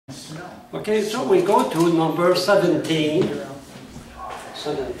Okay, so we go to number 17.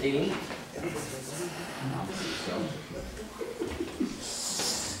 17.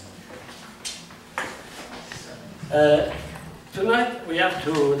 Tonight we have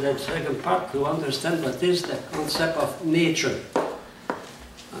to, the second part, to understand what is the concept of nature.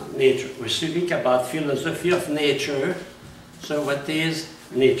 Nature. We speak about philosophy of nature. So what is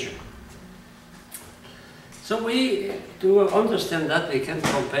nature? So to understand that, we can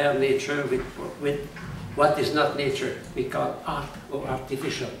compare nature with what is not nature. We call art or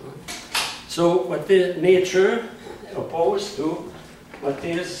artificial. So what is nature opposed to what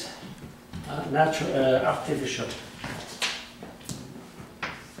is natural, artificial?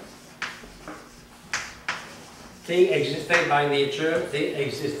 Thing existing by nature, thing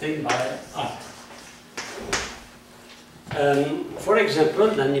existing by art. For example,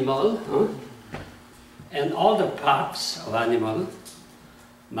 the animal, and all the parts of animal,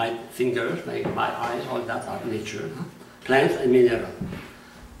 my fingers, my eyes, all that are nature, plants and mineral.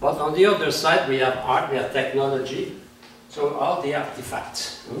 But on the other side, we have art, we have technology, so all the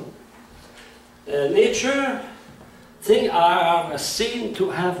artifacts. Nature, things are seen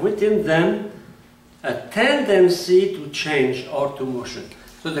to have within them a tendency to change or to motion.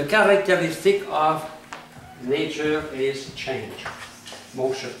 So the characteristic of nature is change,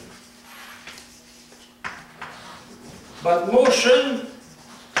 motion. But motion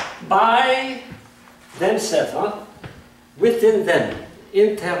by themselves, within them,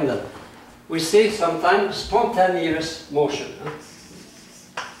 internal. We say sometimes spontaneous motion.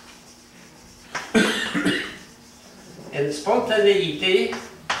 And spontaneity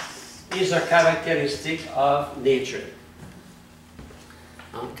is a characteristic of nature.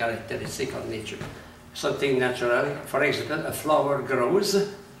 Characteristic of nature. Something natural. For example, a flower grows.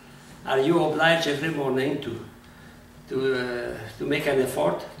 Are you obliged every morning to make an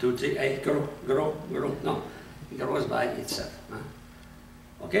effort to grow? No, it grows by itself.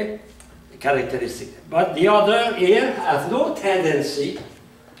 Okay? Characteristic. But the other here have no tendency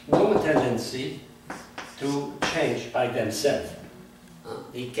to change by themselves.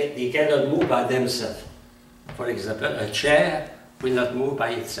 They cannot move by themselves. For example, a chair will not move by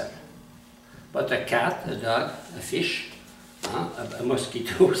itself. But a cat, a dog, a fish, a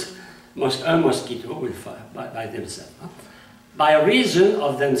mosquito will fly by themselves. By reason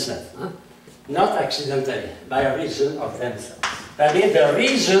of themselves. Not accidentally, by reason of themselves. That is, the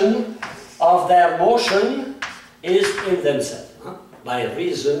reason of their motion is in themselves. By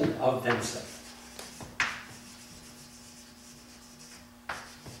reason of themselves.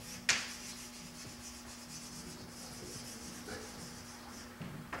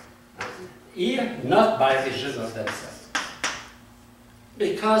 Here, not by reason of themselves.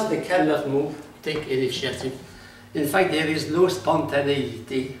 Because they cannot move, take initiative. In fact, there is no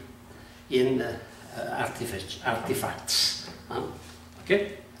spontaneity in artifacts.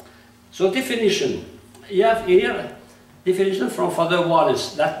 Okay? So definition. You have here definition from Father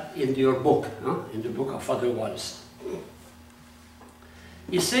Wallace, that in your book, in the book of Father Wallace.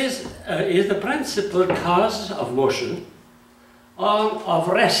 He says, is the principal cause of motion of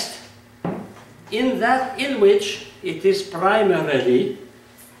rest, in which it is primarily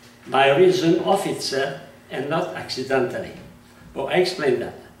by reason of itself and not accidentally. Well, I explain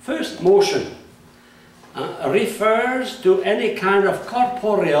that. First, motion refers to any kind of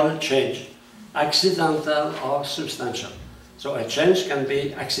corporeal change, accidental or substantial. So a change can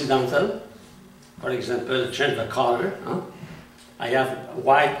be accidental. For example, change the color. I have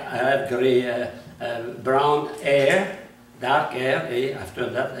white, I have gray, brown hair, dark hair. After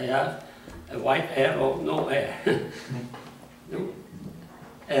that, I have white hair or no hair. No?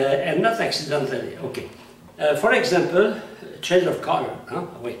 And not accidentally. Okay. For example, change of color.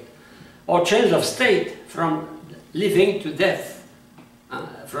 Or change of state from living to death.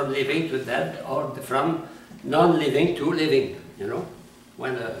 From living to death, or from non-living to living. You know,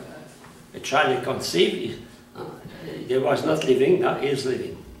 when a child is conceived, he was not living, now he is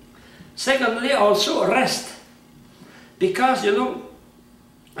living. Secondly, also rest. Because, you know,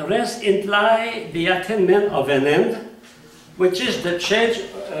 rest implies the attainment of an end, which is the change,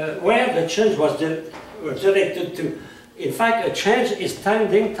 where the change was directed to. In fact, a change is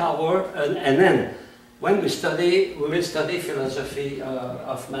tending toward an end. When we will study philosophy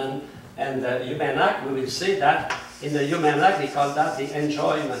of man and the human act, we will see that in the human act, we call that the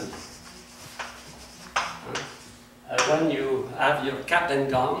enjoyment. When you have your cap and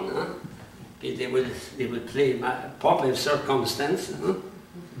gown, they will play pop in circumstance.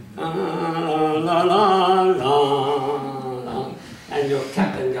 La, la, la, la, and your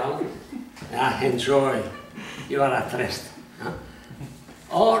cap and gown, enjoy, you are at rest.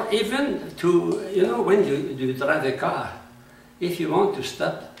 Or even to, you know, when you drive a car, if you want to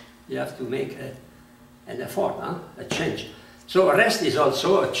stop, you have to make an effort, a change. So rest is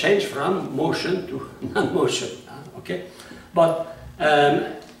also a change from motion to non-motion, okay? But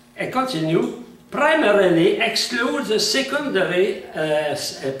I continue. Primarily excludes the secondary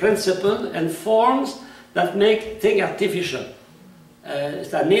principle and forms that make things artificial.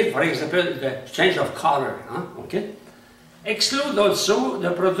 That means, for example, the change of color, okay? Exclude also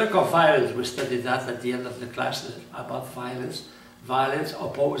the product of violence. We studied that at the end of the class about violence. Violence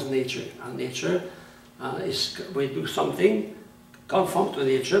opposes nature. And nature is, we do something conform to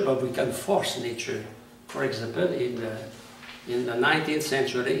nature, but we can force nature. For example, in the 19th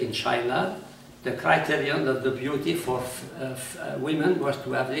century in China, the criterion of the beauty for women was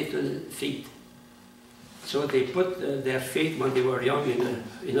to have little feet. So they put their feet when they were young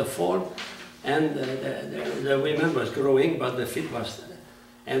in a form, and the women was growing, but the feet was,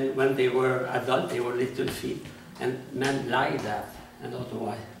 and when they were adult, they were little feet, and men liked that. I don't know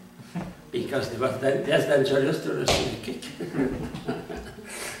why. Because it was less dangerous to receive a kick.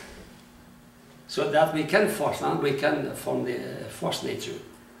 So that we can force, we can force nature.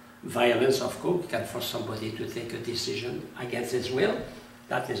 Violence, of course, can force somebody to take a decision against his will.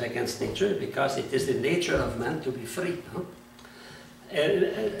 That is against nature, because it is the nature of man to be free.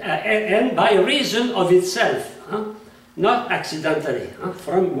 And by reason of itself, not accidentally,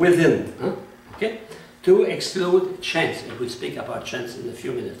 from within, okay? To exclude chance. And we'll speak about chance in a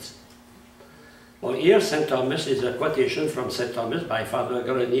few minutes. Well, here St. Thomas is a quotation from St. Thomas by Father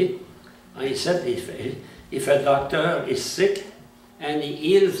Grenier. He said, if a doctor is sick and he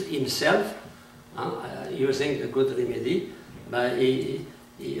heals himself using a good remedy, but he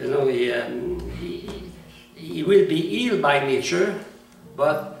will be healed by nature,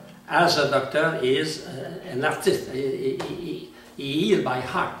 but as a doctor he is an artist. He heals by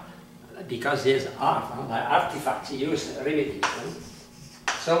heart, because he is art, by artifacts, he uses remedies.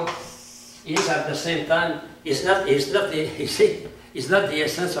 So he is at the same time, it's not the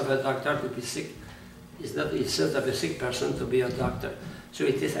essence of a doctor to be sick. It's not the essence of a sick person to be a doctor. So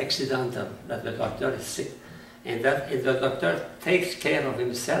it is accidental that the doctor is sick. And that if the doctor takes care of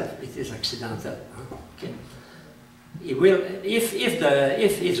himself, it is accidental. Okay? He will, if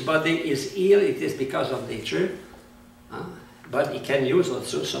his body is ill, it is because of nature. But he can use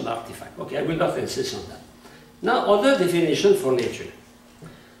also some artifact. Okay, I will not insist on that. Now, other definition for nature.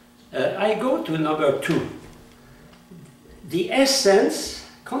 I go to number 2. The essence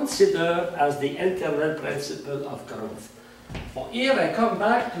considered as the internal principle of growth. Well, here I come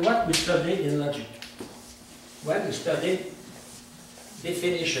back to what we studied in logic. When we studied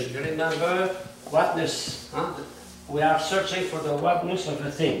definition, you remember whatness. We are searching for the whatness of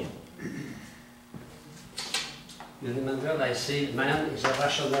a thing. You remember I say man is a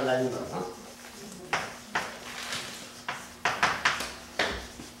rational animal.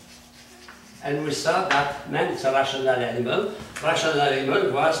 And we saw that man is a rational animal. Rational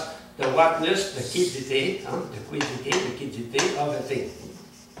animal was the whatness, the quidité, the quidité of a thing.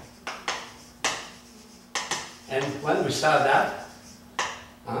 And when we saw that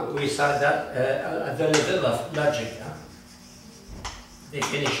at the level of logic,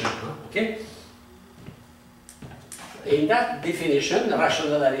 definition, okay? In that definition, the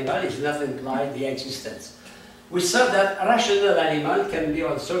rational animal is not implied the existence. We saw that rational animal can be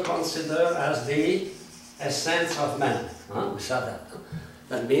also considered as the essence of man. We saw that.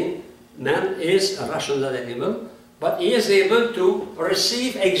 That means man is a rational animal, but he is able to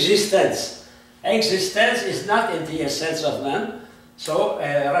receive existence. Existence is not in the essence of man, so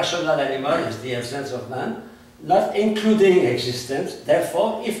a rational animal is the essence of man, not including existence.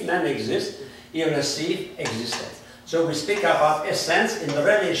 Therefore, if man exists, he receives existence. So we speak about essence in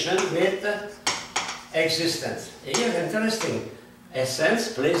relation with existence. Here, interesting.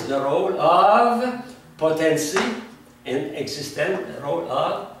 Essence plays the role of potency, and existence the role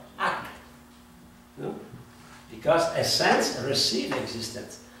of act. No? Because essence receives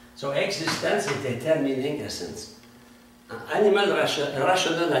existence. So existence is determining essence. A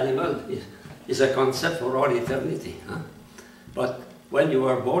rational animal is a concept for all eternity. But when you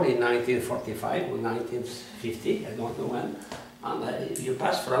were born in 1945 or 1950, I don't know when, you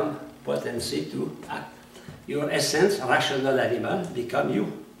pass from potency to act. Your essence, rational animal, become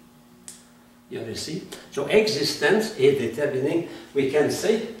you. You receive. So existence is determining, we can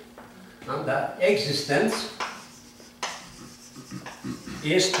say that existence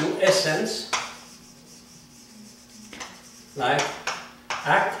is to essence like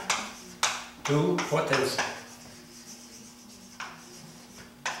act to potency.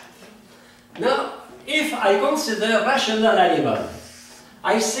 Now, if I consider rational animal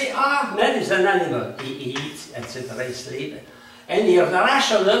I say, ah, man is an animal. He eats, etc., he sleeps. And here the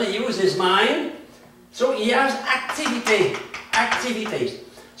rational uses mind, so he has activities.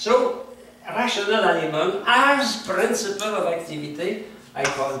 So rational animal as principle of activity, I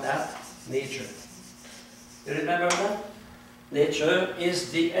call that nature. You remember that? Nature is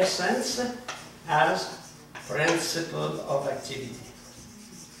the essence as principle of activity.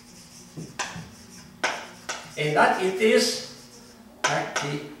 And that it is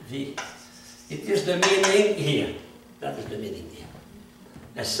activity. It is the meaning here. That is the meaning here.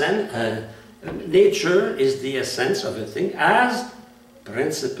 Nature is the essence of a thing as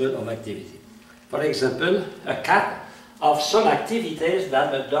principle of activity. For example, a cat has some activities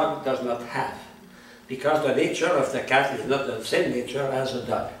that a dog does not have, because the nature of the cat is not the same nature as a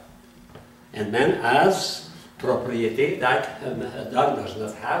dog. And man has property that a dog does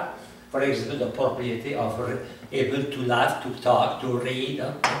not have. For example, the property of able to laugh, to talk, to read,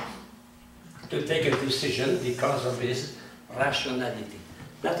 to take a decision because of his rationality.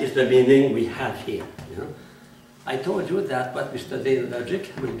 That is the meaning we have here. You know? I told you that what we study in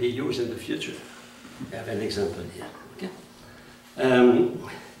logic will be used in the future. I have an example here. Okay?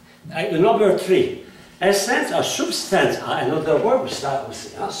 Number 3, essence or substance. Another word we start with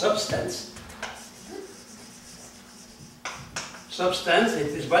substance. Substance, it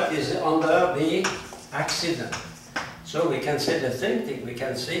is what is under the accident. So we can say the same thing. We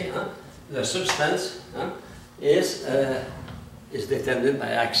can say the substance is determined by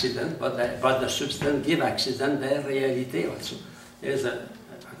accident, but the substance gives accident their reality also. There's a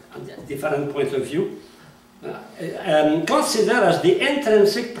different point of view. Consider as the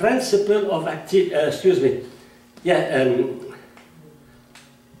intrinsic principle of activity. Excuse me. Yeah.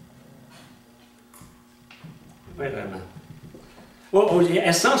 Wait a minute. Oh, the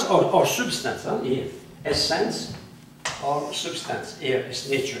essence or substance. Here, essence or substance. Here is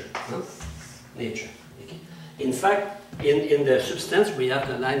nature. Nature. Okay. In fact, in the substance we have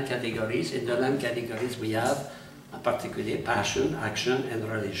the 9 categories. In the 9 categories we have particularly passion, action, and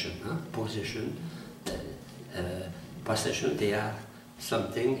relation. Position, possession. They are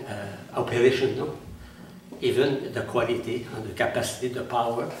something operation. No? Even the quality and the capacity, the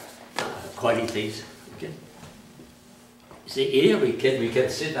power, qualities. Okay. See, here we can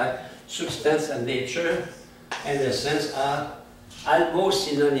see that substance and nature and essence are almost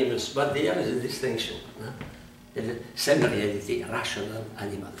synonymous, but there is a distinction. The same reality, rational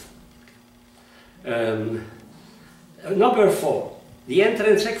animal. Number 4, the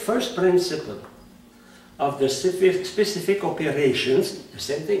intrinsic first principle of the specific operations, the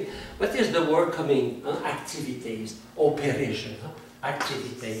same thing. What is the word coming? Activities, operation.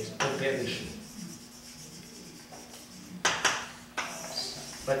 Activities, operation.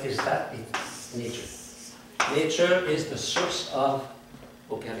 What is that? It's nature. Nature is the source of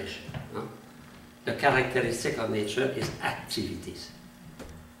operation. The characteristic of nature is activities.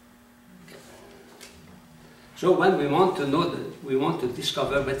 Okay. So when we want to know, we want to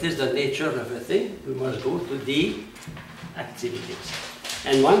discover what is the nature of a thing, we must go to the activities.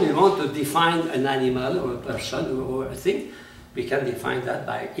 And when we want to define an animal or a person or a thing, we can define that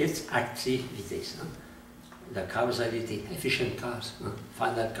by its activities. The causality, efficient cause,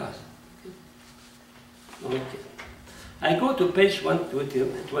 final cause. Okay. I go to page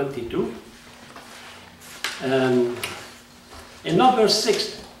 122. In number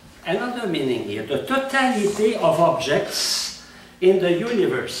 6, another meaning here, the totality of objects in the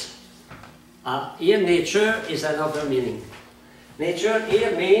universe. Here nature is another meaning. Nature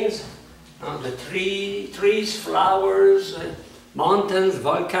here means the trees, flowers, mountains,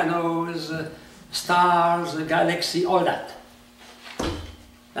 volcanoes, stars, galaxy, all that.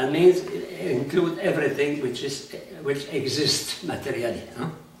 That means it includes everything which exists materially.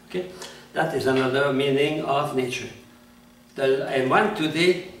 Okay? That is another meaning of nature. And one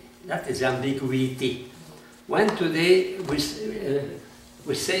today, that is ambiguity. When today we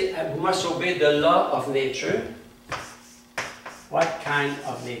say we must obey the law of nature, what kind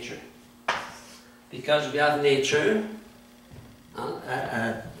of nature? Because we have nature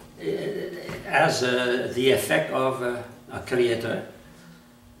as the effect of a creator.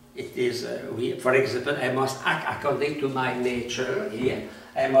 It is, for example, I must act according to my nature here.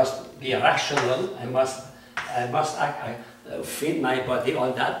 I must be rational. I must act, feed my body,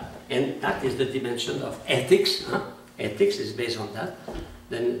 all that. And that is the dimension of ethics. Ethics is based on that.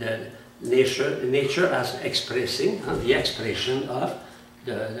 Then the nature as expressing, the expression of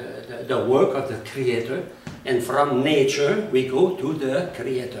the work of the creator. And from nature we go to the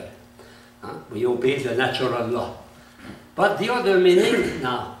creator. We obey the natural law. But the other meaning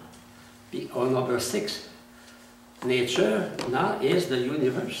now, on number 6, nature now is the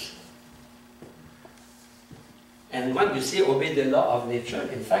universe. And when you say obey the law of nature,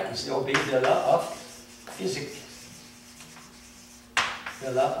 in fact, it's obey the law of physics.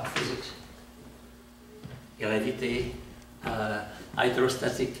 The law of physics. Gravity,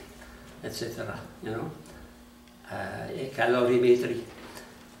 hydrostatic, etc. You know, calorimetry.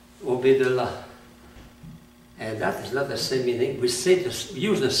 Obey the law. And that is not the same meaning. We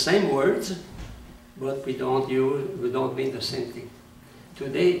use the same words, but we don't mean the same thing.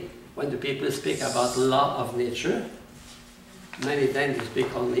 Today, when the people speak about law of nature, many times they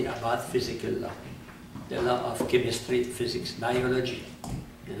speak only about physical law, the law of chemistry, physics, biology.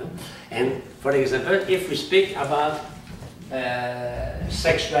 You know? And for example, if we speak about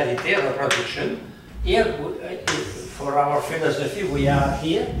sexuality, reproduction, here for our philosophy, we are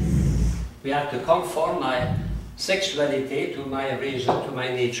here. We have to conform my sexuality to my reason, to my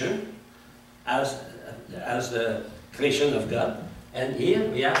nature, as the creation of God. And here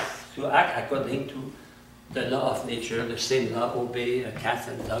we have to act according to the law of nature, the same law, obey a cat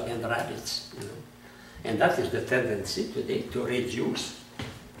and dog and rabbits. You know? And that is the tendency today, to reduce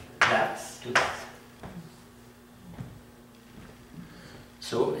that to that.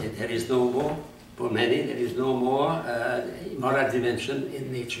 So there is no more, for many, there is no more moral dimension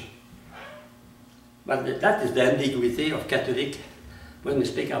in nature. But that is the ambiguity of Catholic when we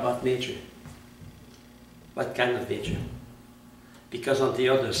speak about nature. What kind of nature? Because on the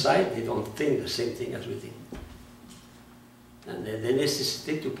other side, they don't think the same thing as we think. And they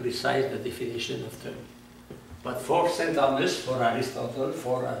necessitate to precise the definition of term. But for St. Thomas, for Aristotle,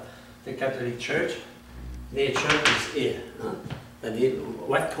 for the Catholic Church, nature is here. That is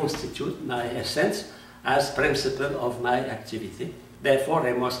what constitutes my essence as principle of my activity. Therefore,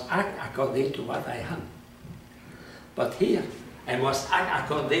 I must act according to what I am. But here, I must act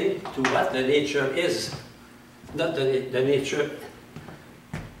according to what the nature is, not the nature.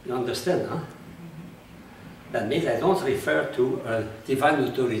 You understand, huh? That means I don't refer to a divine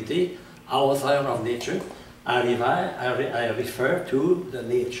authority, author of nature. I refer to the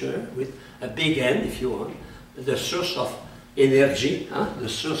nature with a big N, if you want, the source of energy, the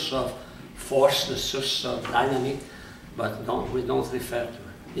source of force, the source of dynamic, but we don't refer to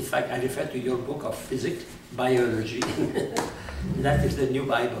it. In fact, I refer to your book of physics, biology. That is the new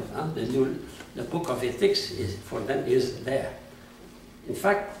Bible. The book of ethics for them is there. In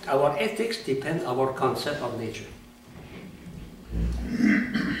fact, our ethics depend on our concept of nature.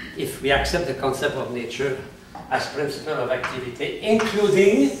 If we accept the concept of nature as principle of activity,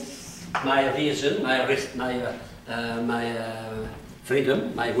 including my reason, my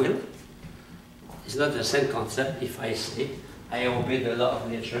freedom, my will, it's not the same concept if I say I obey the law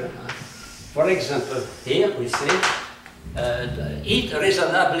of nature. For example, here we say, eat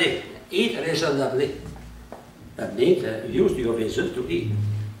reasonably, eat reasonably. That means use your reason to eat.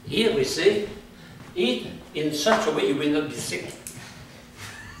 Here we say, eat in such a way you will not be sick.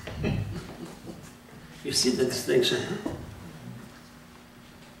 You see the distinction? Huh?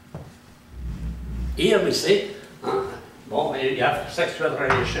 Here we say, you have sexual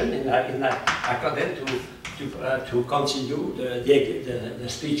relation according to continue the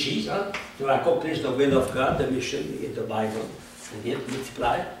species, to accomplish the will of God, the mission in the Bible, and yet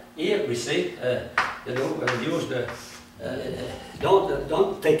multiply. Here we say, use the,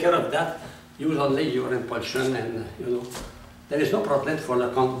 don't take care of that. Use only your impulsion, and there is no problem for the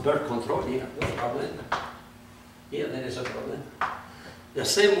birth control here. No problem. Here there is a problem. The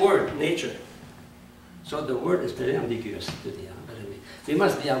same word, nature. So the word is very ambiguous today. We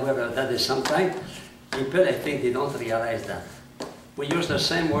must be aware of that. Sometimes people, I think, they don't realize that. We use the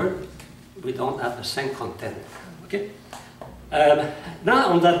same word, we don't have the same content. Okay. Now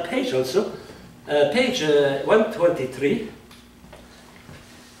on that page also, page 123,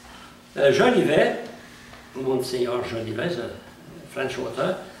 Jolivet, Monsignor Jolivet, a French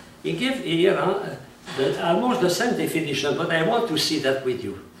author, he gives here almost the same definition, but I want to see that with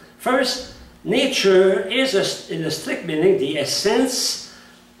you. First, nature is, in a strict meaning, the essence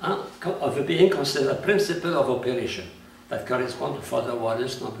of a being considered a principle of operation. That corresponds to Father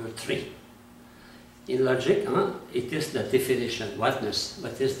Wallace number 3. In logic, it is the definition, whatness,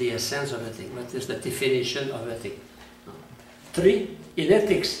 what is the essence of a thing, what is the definition of a thing. 3, in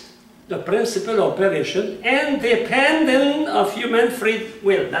ethics, the principle of operation independent of human free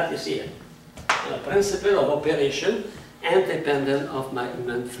will, that is here. The principle of operation independent of my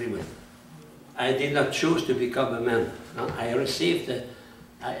human free will. I did not choose to become a man. I received,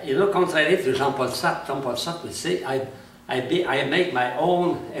 contrary to Jean-Paul Sartre. Jean-Paul Sartre would say, I make my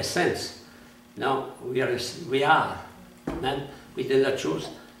own essence. Now, we are, man, we did not choose.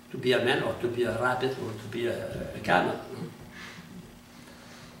 to be a man or to be a rabbit or to be a camel.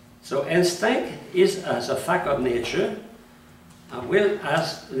 So instinct is as a fact of nature, will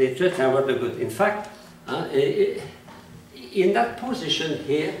as nature toward the good. In fact, in that position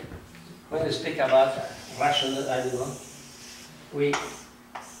here, when we speak about rational animal, we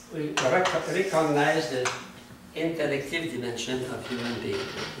recognize the intellective dimension of human being,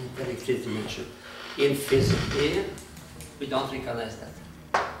 intellective dimension. In physics here, we don't recognize that.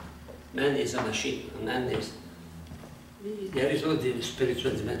 Man is a machine, man is, there is no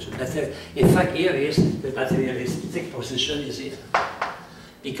spiritual dimension. In fact, here is the materialistic position is here.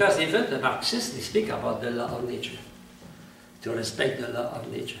 Because even the Marxists, they speak about the law of nature, to respect the law of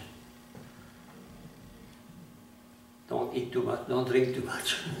nature. Don't eat too much, don't drink too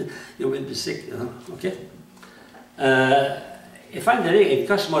much. You will be sick, you know, okay? Finally, in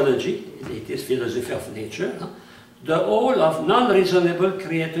cosmology, it is philosophy of nature, the whole of non-reasonable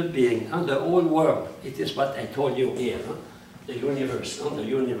created being, the whole world, it is what I told you here, the universe, the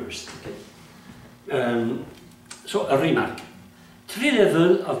universe. Okay? So a remark. 3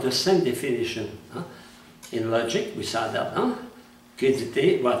 levels of the same definition. In logic, we saw that.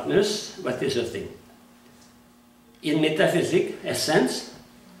 Quiddity, whatness, what is a thing. In metaphysics, essence,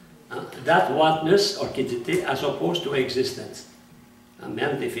 that whatness or quiddity as opposed to existence. A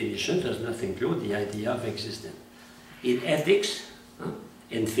man's definition does not include the idea of existence. In ethics,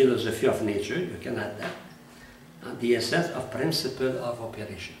 in philosophy of nature, you can add that, the essence of principle of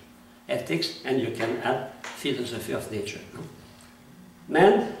operation. Ethics, and you can add philosophy of nature.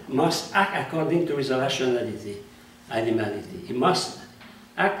 Man must act according to his rationality, animality. He must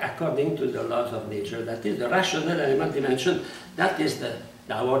act according to the laws of nature. That is the rational animal dimension. That is the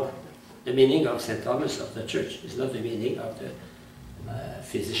meaning of St. Thomas of the Church. It's not the meaning of the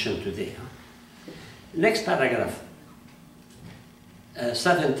physician today. Next paragraph,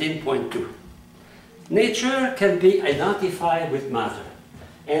 17.2. Nature can be identified with matter.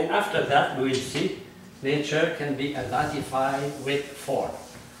 And after that, we will see nature can be identified with form.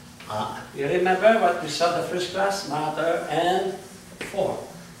 You remember what we saw the first class? Matter and form.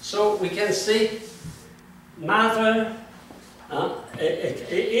 So we can say matter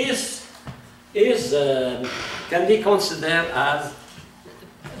can be considered as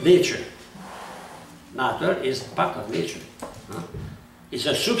nature. Matter is part of nature. It's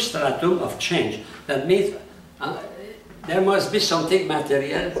a substratum of change. That means there must be something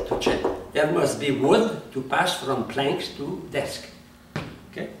material to change. There must be wood to pass from planks to desk.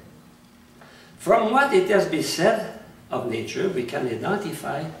 Okay? From what it has been said of nature, we can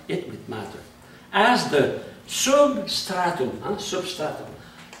identify it with matter as the substratum, substratum,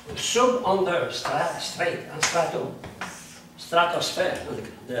 sub under straight, stratum, stratosphere.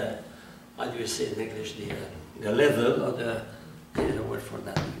 How do you say in English? The level or the word for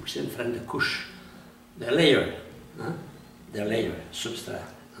that. We say in French the couche, the layer, substrate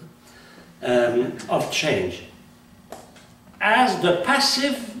of change. As the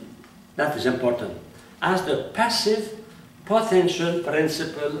passive, that is important, as the passive potential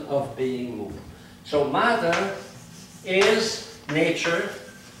principle of being moved. So matter is nature,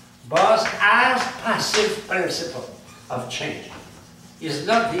 but as passive principle of change. It's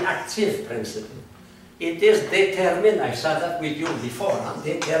not the active principle. It is determined, I saw that with you before,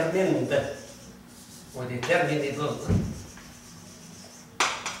 determined, or determinable.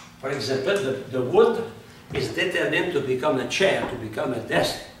 For example, the wood is determined to become a chair, to become a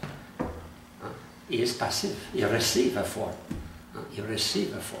desk. He is passive, he receives a form. He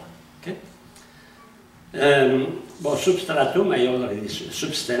receives a form. Okay? Well, substratum, I already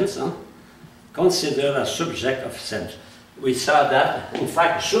substance, considered a subject of sense. We saw that, in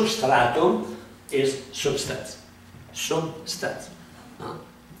fact, substratum is substance. Substance.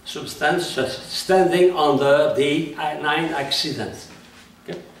 Substance standing under the 9 accidents.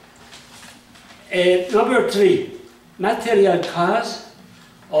 Okay? Number 3, material cause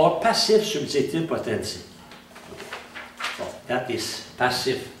or passive subjective potency. Okay. So that is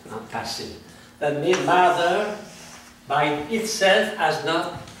passive, passive. That means matter by itself has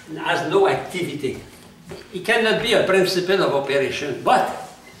no activity. It cannot be a principle of operation, but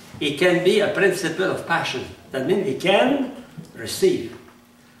it can be a principle of passion. That means it can receive.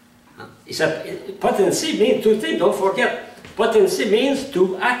 Potency means 2 things, don't forget. Potency means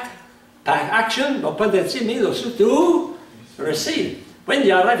to act by action, but potency means also to receive. When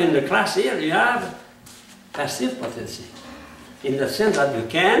you arrive in the class here, you have passive potency. In the sense that you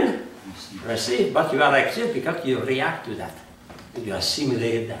can receive, but you are active because you react to that. You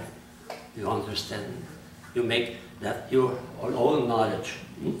assimilate that. You understand. You make that your own knowledge.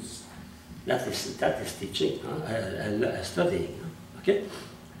 That is teaching, studying. Okay?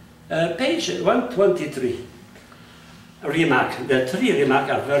 Page 123. Remark. The three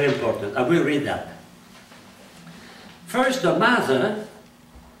remarks are very important. I will read that. First, the matter,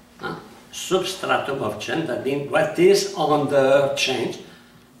 substratum of change, that means what is under change.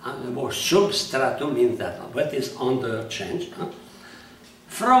 The word substratum means that, what is under change.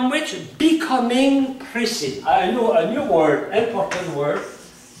 From which becoming proceeds. I know a new word, important word,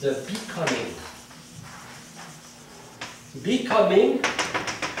 the becoming. Becoming,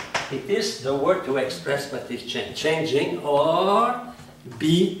 it is the word to express what is changing or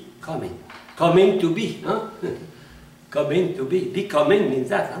becoming. Coming to be. Coming to be. Becoming means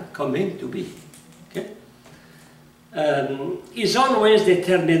that, coming to be. Okay? Is always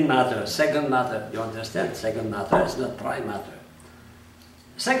determined matter, second matter. You understand? Second matter is not prime matter.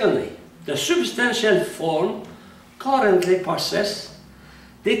 Secondly, the substantial form currently possessed,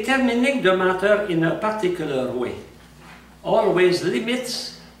 determining the matter in a particular way, always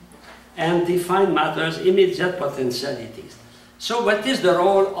limits and define matter's immediate potentialities. So what is the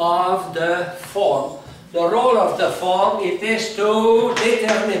role of the form? The role of the form, it is to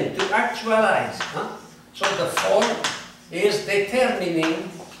determine, to actualize. So the form is determining,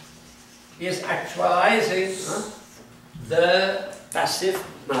 is actualizing the passive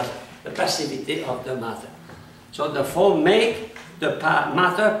matter, the passivity of the matter. So the form make the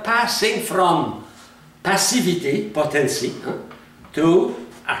matter passing from passivity, potency, to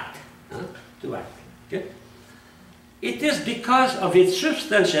act. To act. Okay? It is because of its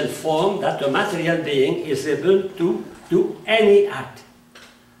substantial form that the material being is able to do any act.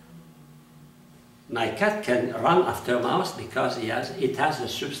 My cat can run after a mouse because it has a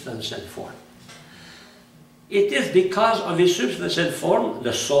substantial form. It is because of its substantial form,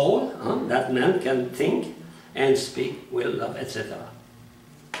 the soul, that man can think and speak, will, love, etc.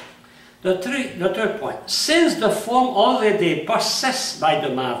 The third point, since the form already possessed by the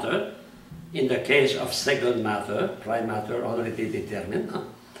matter, in the case of second matter, prime matter already determined,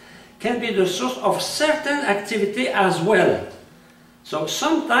 can be the source of certain activity as well. So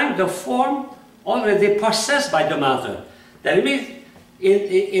sometimes the form already possessed by the matter. That means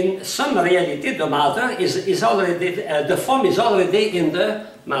in some reality the matter is already, the form is already in the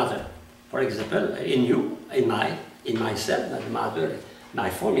matter. For example, in you, in myself, the matter, my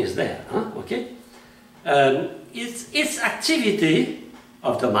form is there. Okay? It's activity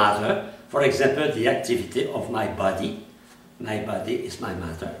of the matter. For example, the activity of my body is my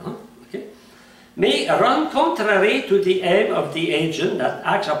matter, okay, may run contrary to the aim of the agent that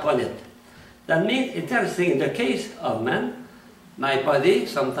acts upon it. That means, interesting, in the case of man, my body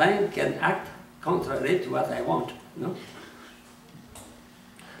sometimes can act contrary to what I want. No?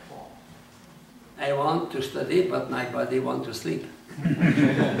 I want to study, but my body wants to sleep.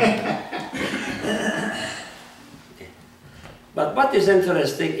 Okay. But what is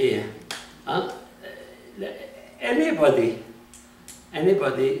interesting here, anybody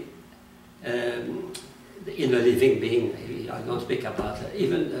in a living being, I don't speak about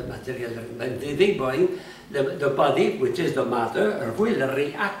even the material, but the living being, the body, which is the matter, will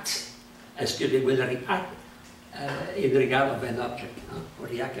react, will react in regard of an object, or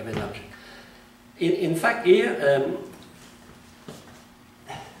react of an object. In fact, here,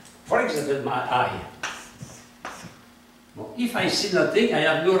 for example, my eye. If I see nothing, I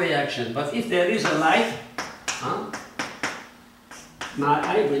have no reaction. But if there is a light, my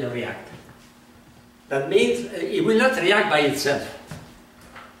eye will react. That means it will not react by itself.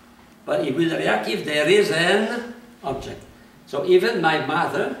 But it will react if there is an object. So even my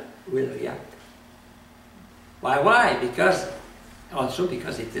mother will react. Why? Because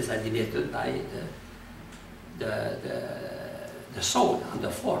it is animated by the soul and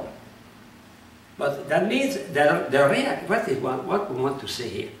the form. But that means what we want to say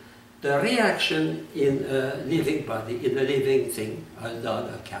here. The reaction in a living body, in a living thing, a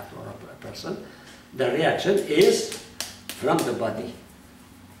dog, a cat, or a person, the reaction is from the body.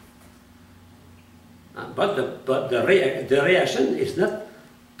 But the reaction is not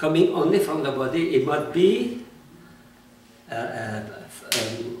coming only from the body, it must be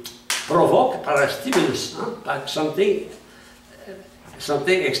provoked by a stimulus, by something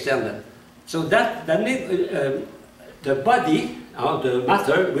external. So that means the body, or the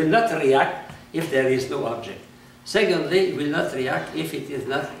matter, will not react if there is no object. Secondly, it will not react if it is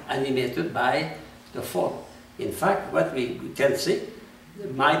not animated by the form. In fact, what we can say,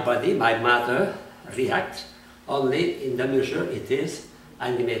 my body, my matter, reacts only in the measure it is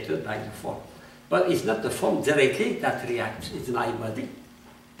animated by the form. But it's not the form directly that reacts, it's my body.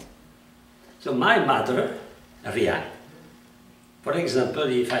 So my matter reacts. For example,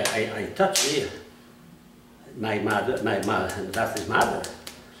 if I touch here, that is matter.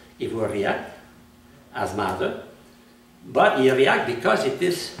 it will react as matter, but it reacts because it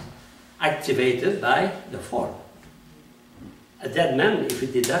is activated by the form. A dead man, if he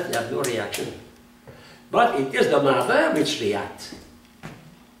did that, he has no reaction. But it is the matter which reacts.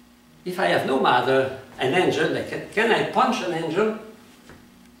 If I have no matter, an angel, can I punch an angel?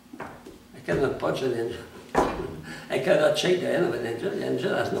 I cannot punch an angel. I cannot shake the hand of an angel. The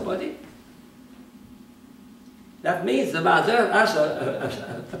angel has no body. That means the matter has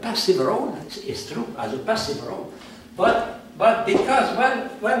a passive role. It's true, has a passive role. But because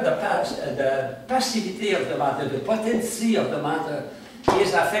when the passivity of the matter, the potency of the matter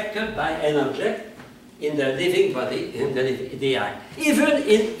is affected by an object in the living body, in the act, even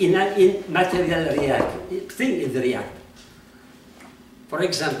in material thing in the react. For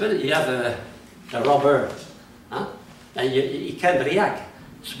example, you have a rubber, huh? And it can react.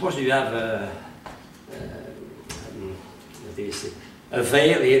 Suppose you have what do you say? A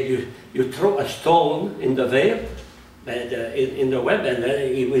veil, you throw a stone in the veil, in the web, and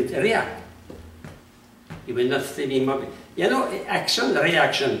it will react. It will not stay immobile. You know, action,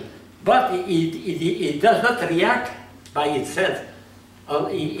 reaction, but it does not react by itself.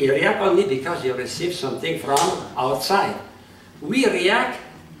 It reacts only because you receive something from outside. We react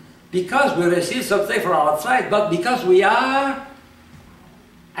because we receive something from outside, but because we are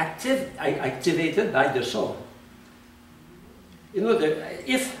activated by the soul. You know,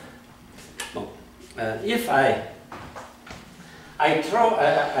 if I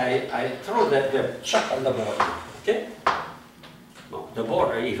throw the chuck on the board, okay? Well, the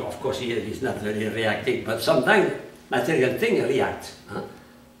board, of course, here is not very reacting, but sometimes material things react. Huh?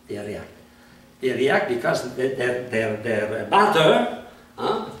 They react. They react because their matter,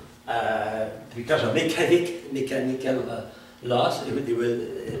 because of mechanical laws, they will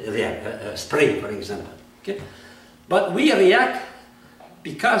react. Spring, for example. Okay? But we react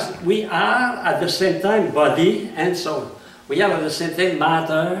because we are at the same time body and soul. We have at the same time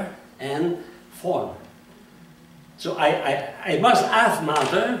matter and form. So I must have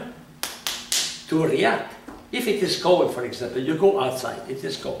matter to react. If it is cold, for example, you go outside, it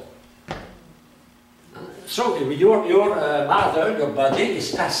is cold. So your matter, your body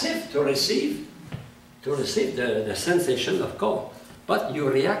is passive to receive the sensation of cold. But you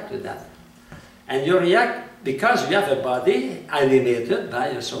react to that. And you react because you have a body animated by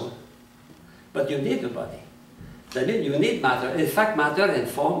a soul. But you need a body. That means you need matter. In fact, matter and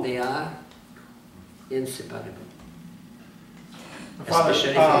form, they are inseparable.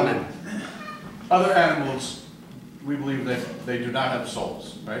 Especially for men. Other animals, we believe that they do not have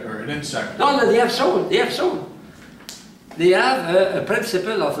souls, right? Or an insect. No, they have soul. They have soul. They have a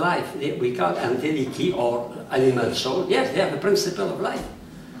principle of life. We call anteliki or animal soul. Yes, they have a principle of life.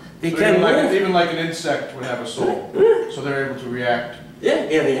 They So can move. even like an insect would have a soul, so they're able to react. Yeah,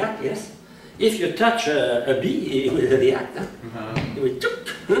 they react, yes. If you touch a bee, it will react. Huh? It will chook.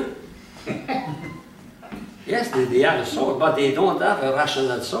 Huh? Yes, they have a soul, but they don't have a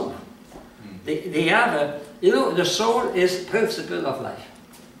rational soul. They have a, you know, the soul is principle of life.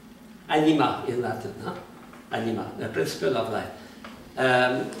 Anima in Latin, huh? Anima, the principle of life.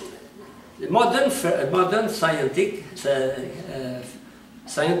 Modern scientists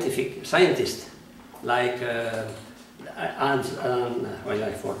like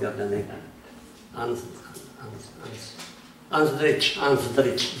I forgot the name.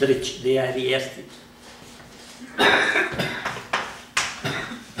 Drich, D-I-D-S.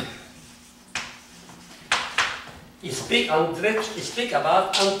 He speak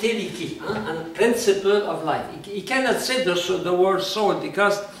about anteliki, and principle of life. He cannot say the word soul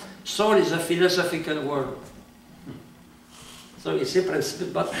because soul is a philosophical word. So he say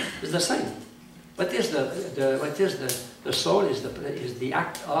principle, but it's the same. What is the soul? Is the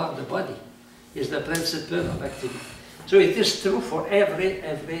act of the body. Is the principle of activity. So it is true for every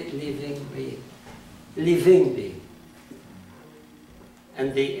living being. Living being.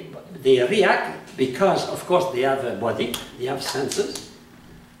 And they react because, of course, they have a body, they have senses,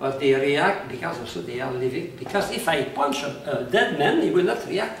 but they react because also they are living. Because if I punch a dead man, he will not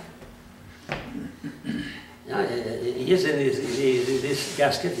react. Yeah, he is in this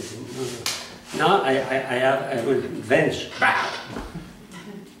gasket. Now I will venge.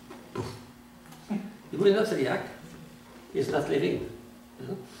 He will not react. He's not living. You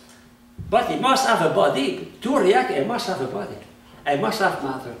know? But he must have a body. To react, he must have a body. I must have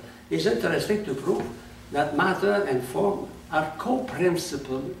matter. It's interesting to prove that matter and form are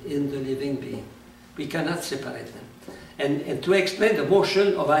co-principle in the living being. We cannot separate them. And to explain the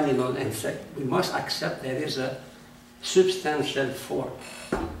motion of animal and insect, we must accept there is a substantial form.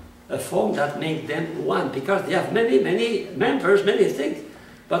 A form that makes them one, because they have many members, many things.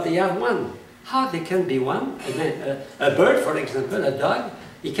 but they have one. How they can be one? A bird, for example, a dog,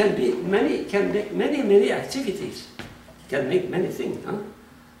 it can be many, can make many activities. It can make many things. Huh?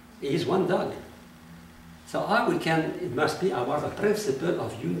 It is one dog. So how we can, it must be our principle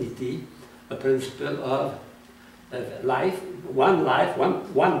of unity, a principle of life, one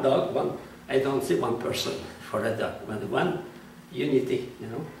dog, one, I don't say one person for a dog, but one unity, you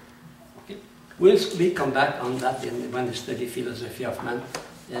know. Okay. We'll come back on that when we study philosophy of man,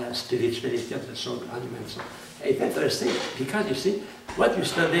 spirituality of the soul, animals. So it's interesting because you see, what you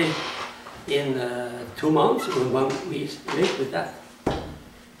study in 2 months or 1 week, live with that.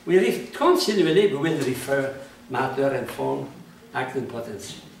 We live continually, we will refer matter and form, act and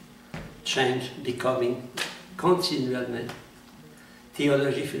potency, change, becoming, continually.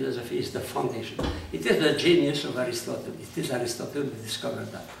 Theology, philosophy is the foundation. It is the genius of Aristotle. It is Aristotle who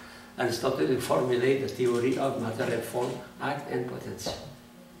discovered that. Aristotle will formulate the theory of matter and form, act and potency.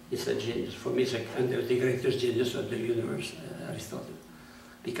 It's a genius. For me, it's the greatest genius of the universe, Aristotle.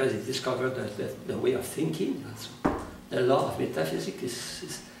 Because he discovered the way of thinking. And so the law of metaphysics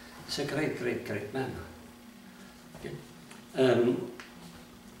is a great man. Okay.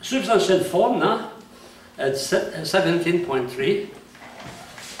 Substantial form now, at 17.3.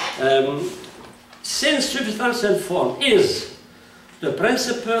 Since substantial form is the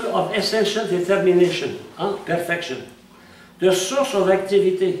principle of essential determination, perfection, the source of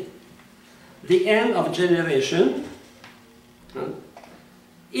activity, the end of generation,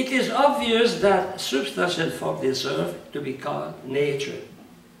 it is obvious that substantial form deserves to be called nature,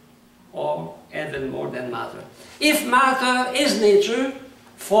 or even more than matter. If matter is nature,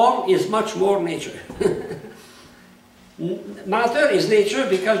 form is much more nature. Matter is nature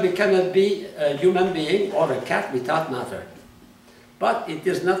because we cannot be a human being or a cat without matter. But it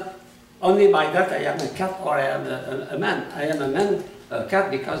is not only by that I am a cat or I am a man. I am a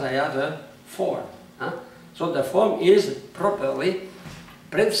cat because I have a form. Huh? So the form is properly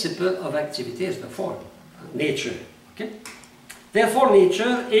principle of activity is the form, nature. Okay? Therefore,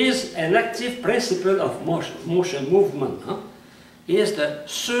 nature is an active principle of motion, movement. Huh? Is the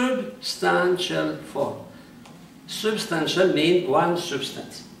substantial form. Substantial means one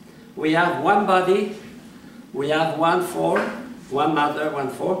substance. We have one body, we have one form, one matter, one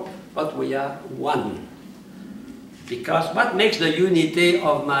form, but we are one. Because what makes the unity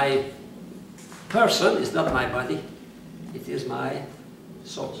of my person is not my body, it is my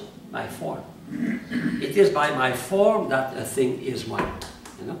soul, my form. It is by my form that a thing is one.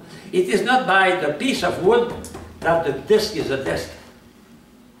 You know? It is not by the piece of wood that the disc is a disc.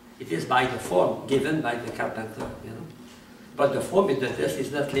 It is by the form given by the carpenter, you know. But the form in the disc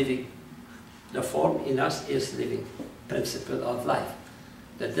is not living. The form in us is living, principle of life.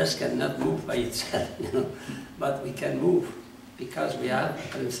 The disc cannot move by itself, you know, but we can move because we have a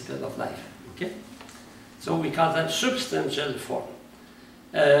principle of life. Okay? So we call that substantial form.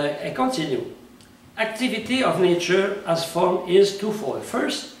 I continue. Activity of nature as form is twofold.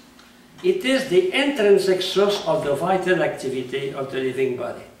 First, it is the intrinsic source of the vital activity of the living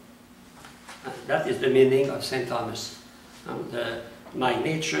body. That is the meaning of St. Thomas. My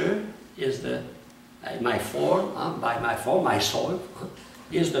nature is my form, by my form, my soul,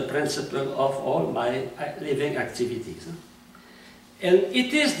 is the principle of all my living activities. And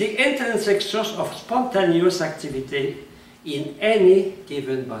it is the intrinsic source of spontaneous activity in any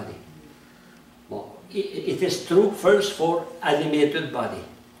given body. Well, it is true first for animated body,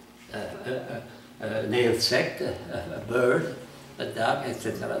 an insect, a bird, a dog,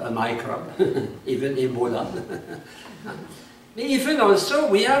 etc., a microbe, even Ebola. Even also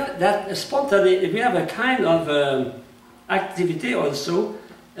we have that spontaneous, we have a kind of activity also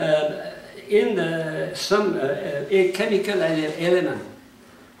in some chemical element.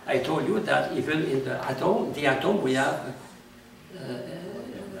 I told you that even in the atom we have,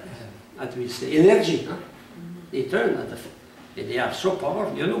 how do we say, energy. Huh? They turn, they are so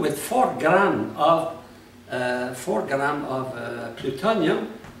powerful. You know, with 4 grams of plutonium,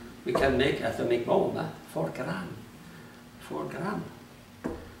 we can make atomic bomb. Huh? 4 grams. 4 grams.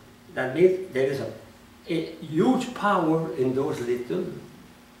 That means there is a huge power in those little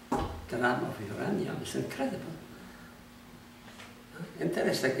grams of uranium. It's incredible.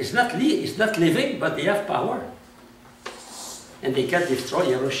 Interesting. It's not living, but they have power. And they can destroy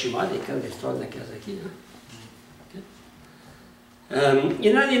Hiroshima, they can destroy Nagasaki. Huh? Okay.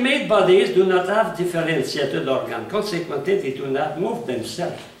 Inanimate bodies do not have differentiated organs. Consequently, they do not move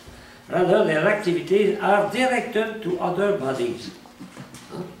themselves. Rather, their activities are directed to other bodies.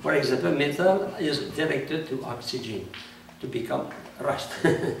 For example, metal is directed to oxygen, to become rust.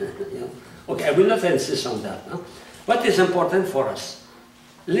 You know? Okay, I will not insist on that. What is important for us?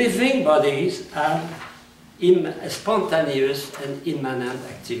 living bodies are spontaneous and immanent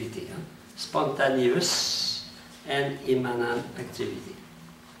activity. Spontaneous and immanent activity.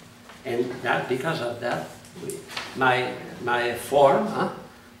 And that, because of that, my form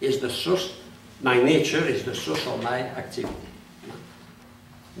is the source, my nature is the source of my activity.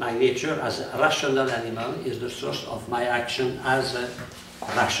 My nature as a rational animal is the source of my action as a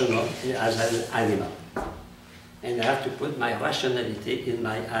rational, as an animal. And I have to put my rationality in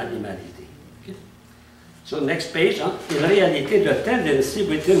my animality. Okay? So next page, in reality, the tendency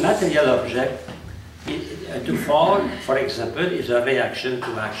between material object to fall, for example, is a reaction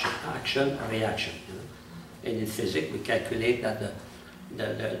to action, action-reaction. You know? And in physics, we calculate that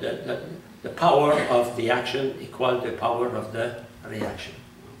the power of the action equals the power of the reaction.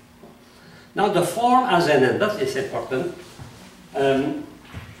 Now the form as an end, that is important.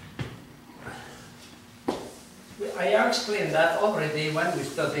 I explained that already when we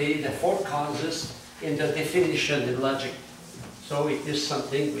studied the four causes in the definition in logic. So it is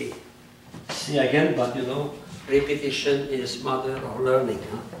something we see again, but you know, repetition is mother of learning.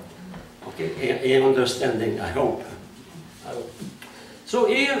 Okay, and understanding, I hope. So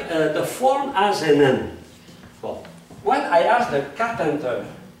here, the form as an end. Well, when I asked the carpenter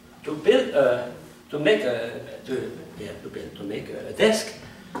to build to make a desk,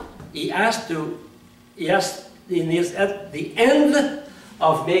 he asked he needs at the end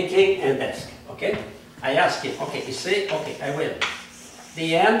of making a desk. Okay, I asked him. Okay, he said, okay, I will.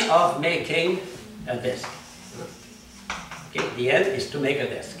 The end of making a desk. Okay, the end is to make a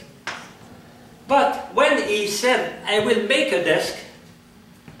desk. But when he said, I will make a desk,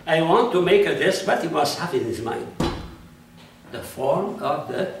 I want to make a desk, what he must have in his mind? The form of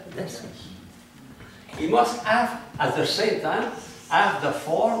the desk. He must have, at the same time, have the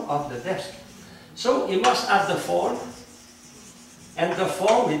form of the desk. So he must have the form, and the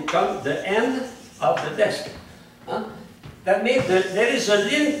form will become the end of the desk. That means that there is a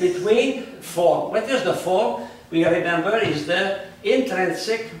link between form. What is the form? We remember is the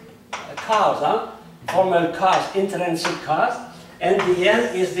intrinsic cause, formal cause, intrinsic cause, and the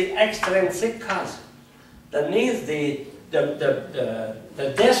end is the extrinsic cause. That means the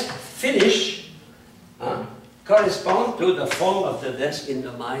desk finish correspond to the form of the desk in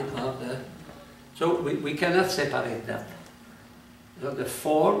the mind of the. So we cannot separate that. So the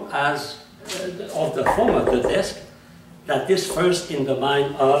form as of the form of the desk that is first in the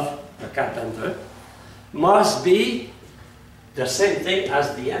mind of the carpenter must be the same thing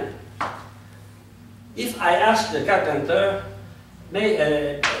as the end. If I ask the carpenter,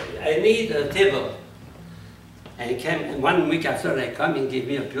 I need a table, and he came, and 1 week after I come and give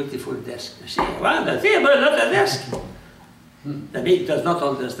me a beautiful desk. I say, well, the table, not a desk. That means he does not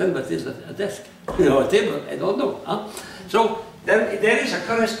understand what is a desk. You know, a table, I don't know. So then there is a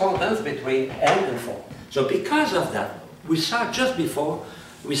correspondence between end and form. So because of that, we saw just before,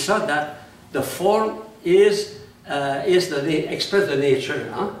 we saw that the form is express the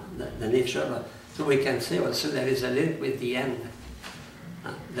nature, the nature of, so we can say also there is a link with the end.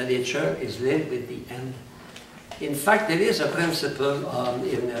 The nature is linked with the end. In fact, there is a principle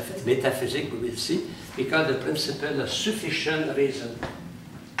in metaphysics, we will see, because the principle of sufficient reason.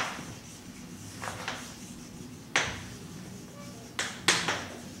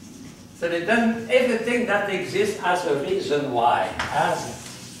 So then everything that exists has a reason why,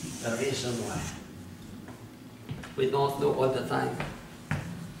 has a reason why. We don't know all the time.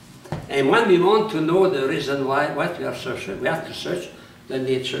 And when we want to know the reason why, what we are searching, we have to search the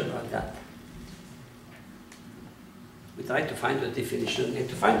nature of that. We try to find the definition, and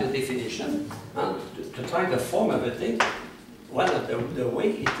to find the definition, to find the form of a thing, one of the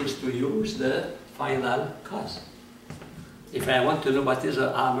way it is to use the final cause. If I want to know what is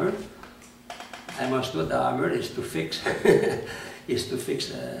a hammer, I must know the hammer is to fix, is to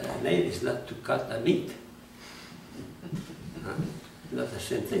fix a nail, is not to cut a meat. Not the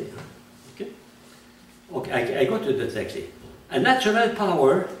same thing. Okay. Okay, I go to the text here. A natural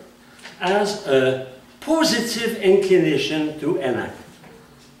power has a positive inclination to enact.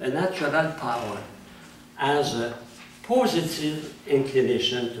 A natural power has a positive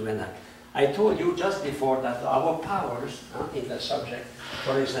inclination to enact. I told you just before that our powers in the subject,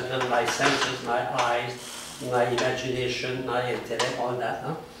 for example, my senses, my eyes, my imagination, my intellect, all that,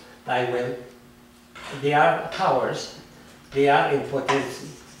 my will, they are powers, they are in potency.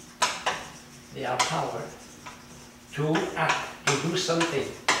 They are power to act, to do something.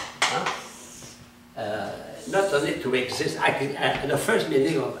 Not only to exist, the first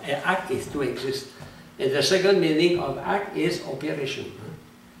meaning of act is to exist. And the second meaning of act is operation.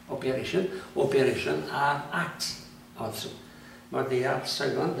 Operation are acts also. but they are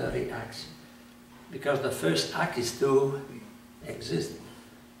secondary acts. Because the first act is to exist.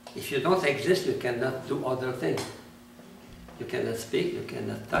 If you don't exist, you cannot do other things. You cannot speak, you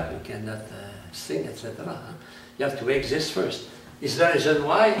cannot talk, you cannot sing, etc. You have to exist first. This is the reason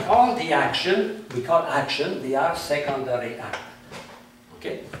why all the action, we call action, they are secondary act.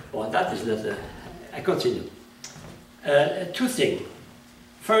 Okay? Well, that is not, I continue. Two things.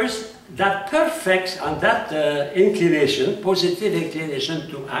 First, that perfects on that inclination, positive inclination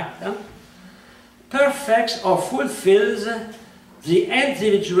to act, perfects or fulfills the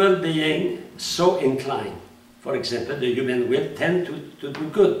individual being so inclined. For example, the human will tend to do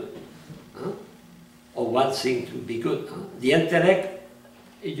good, or one thing to be good. The intellect,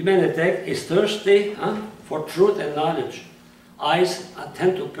 human intellect is thirsty for truth and knowledge. Eyes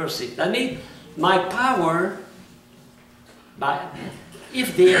tend to perceive. That means my power,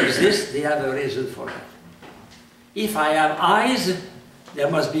 if they exist, they have a reason for that. If I have eyes, there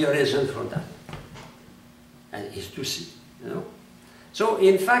must be a reason for that. And it's to see, you know. So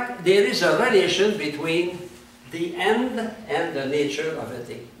in fact, there is a relation between the end and the nature of a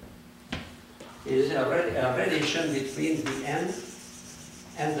thing. There is a relation between the end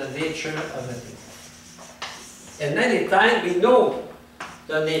and the nature of a thing. And many times we know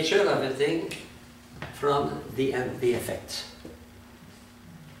the nature of a thing from the end, the effects.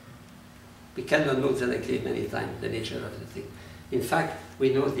 We cannot know directly many times the nature of the thing. In fact,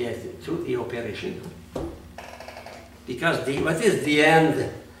 we know through the operation. Because what is the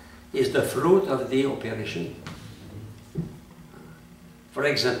end is the fruit of the operation. For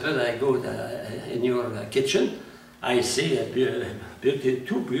example, I go in your kitchen, I see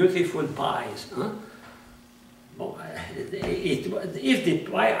two beautiful pies. Well, if the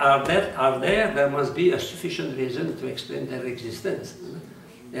pies are there, there must be a sufficient reason to explain their existence.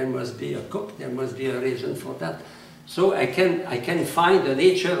 There must be a cook, there must be a reason for that. So I can find the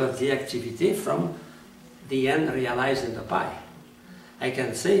nature of the activity from the end realized in the pie. I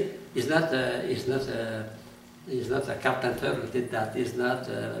can say, it's not a carpenter who did that, he's not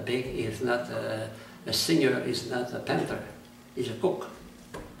a big, he's not a singer, he's not a painter, he's a cook.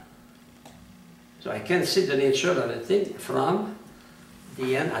 So I can see the nature of a thing from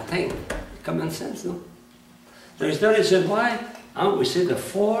the end attained. Common sense, no? There is no reason why we say the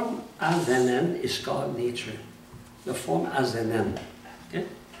form as an end is called nature. The form as an end. Okay?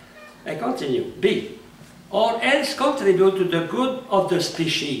 I continue. B. Or else contribute to the good of the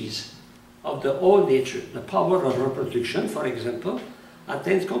species, of the whole nature. The power of reproduction, for example,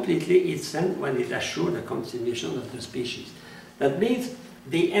 attains completely its end when it assures the continuation of the species. That means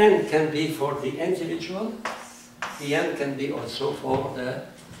the end can be for the individual, the end can be also for the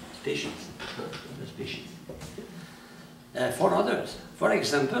species. For others. For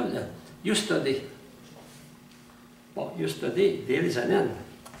example, you study. Well, you study, there is an end.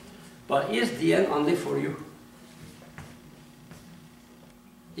 But is the end only for you?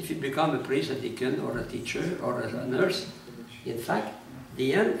 If you become a priest, a deacon, or a teacher, or a nurse, in fact,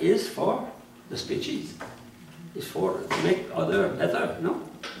 the end is for the species. It's for to make others better, no?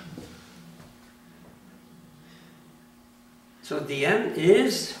 So the end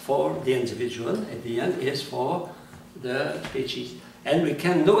is for the individual, and the end is for the species. And we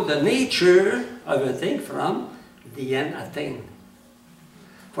can know the nature of a thing from the end attained.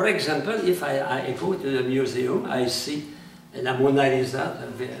 For example, if I go to the museum, I see la Mona Lisa,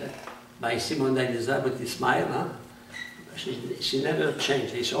 I see Mona Lisa with a smile. Huh? She never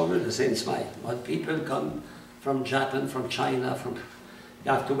changed, it's always the same smile. But people come from Japan, from China,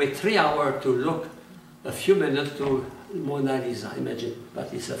 you have to wait 3 hours to look a few minutes to Mona Lisa, imagine.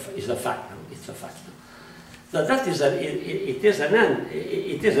 But it's a fact, it's a fact. So that is it is an end,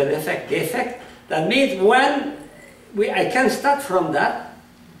 it is an effect. The effect, that means when I can start from that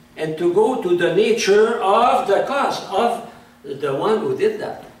and to go to the nature of the cause, of the one who did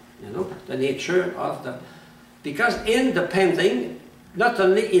that, you know, the nature of the... Because in the painting, not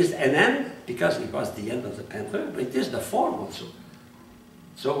only is an end, because it was the end of the painter, but it is the form also.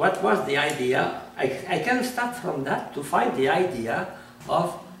 So what was the idea? I can start from that to find the idea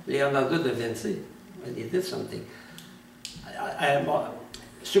of Leonardo da Vinci when he did something.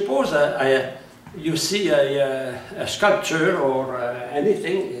 Suppose you see a sculpture or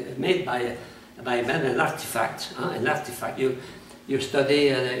anything made by man, an artifact. An artifact. You study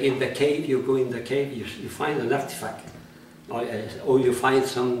in the cave. You go in the cave. You find an artifact, or you find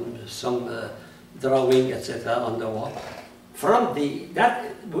some drawing, etc., on the wall. From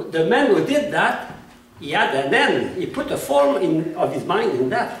the man who did that, he had an end. He put a form of his mind in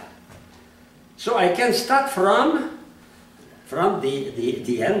that. So I can start from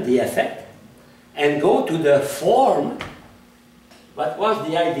the end, the effect, and go to the form what was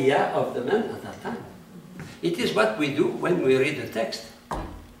the idea of the man at that time. It is what we do when we read the text.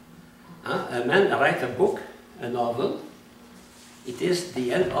 A man writes a book, a novel. It is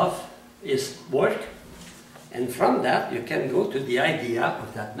the end of his work. And from that, you can go to the idea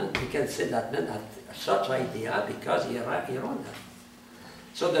of that man. You can say that man had such idea because he wrote that.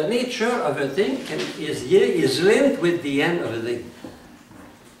 So the nature of a thing is linked with the end of a thing.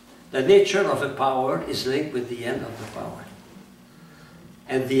 The nature of a power is linked with the end of the power.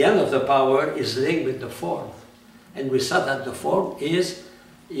 And the end of the power is linked with the form. And we saw that the form is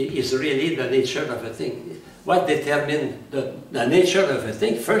really the nature of a thing. What determines the nature of a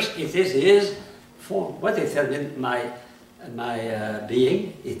thing? First, it is his form. What determines my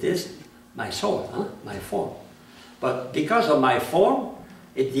being? It is my soul, my form. But because of my form,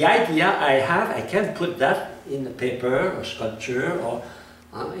 the idea I have, I can put that in a paper or sculpture or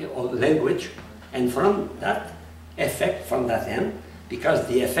language. And from that effect, from that end, because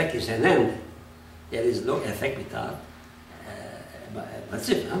the effect is an end, there is no effect without that's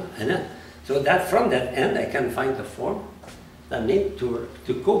it, an end. So that from that end I can find the form. That means to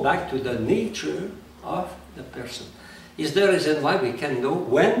go back to the nature of the person. Is the reason why we can know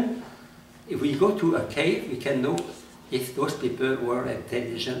when, if we go to a cave, we can know if those people were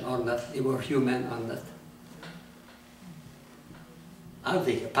intelligent or not, they were human or not.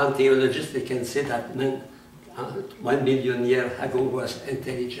 The pantheologists, they can say that man 1 million years ago was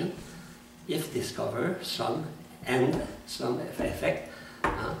intelligent if discover some end, some effect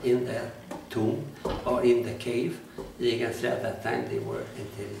in their tomb or in the cave. They can say at that time they were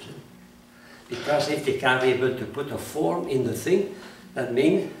intelligent. Because if they are able to put a form in the thing, that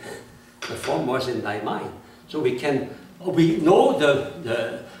means the form was in thy mind. So we know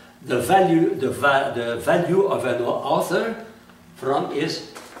the value of an author from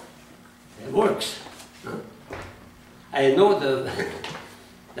his works. I know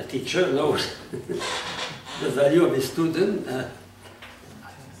the teacher knows the value of his student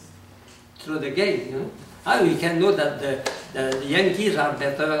through the game. How we can know that the Yankees are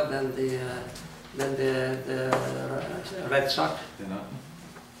better than the Red Sox?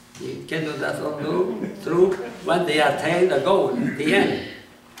 You can know that or no? Through when they attain a goal at the end.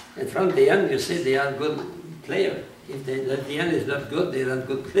 And from the end you say they are good players. If the end is not good, they are not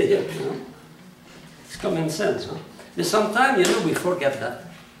good players. It's common sense. But sometimes, we forget that.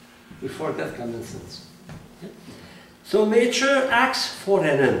 We forget common sense. So nature acts for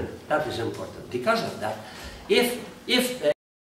an end. That is important. Because of that, if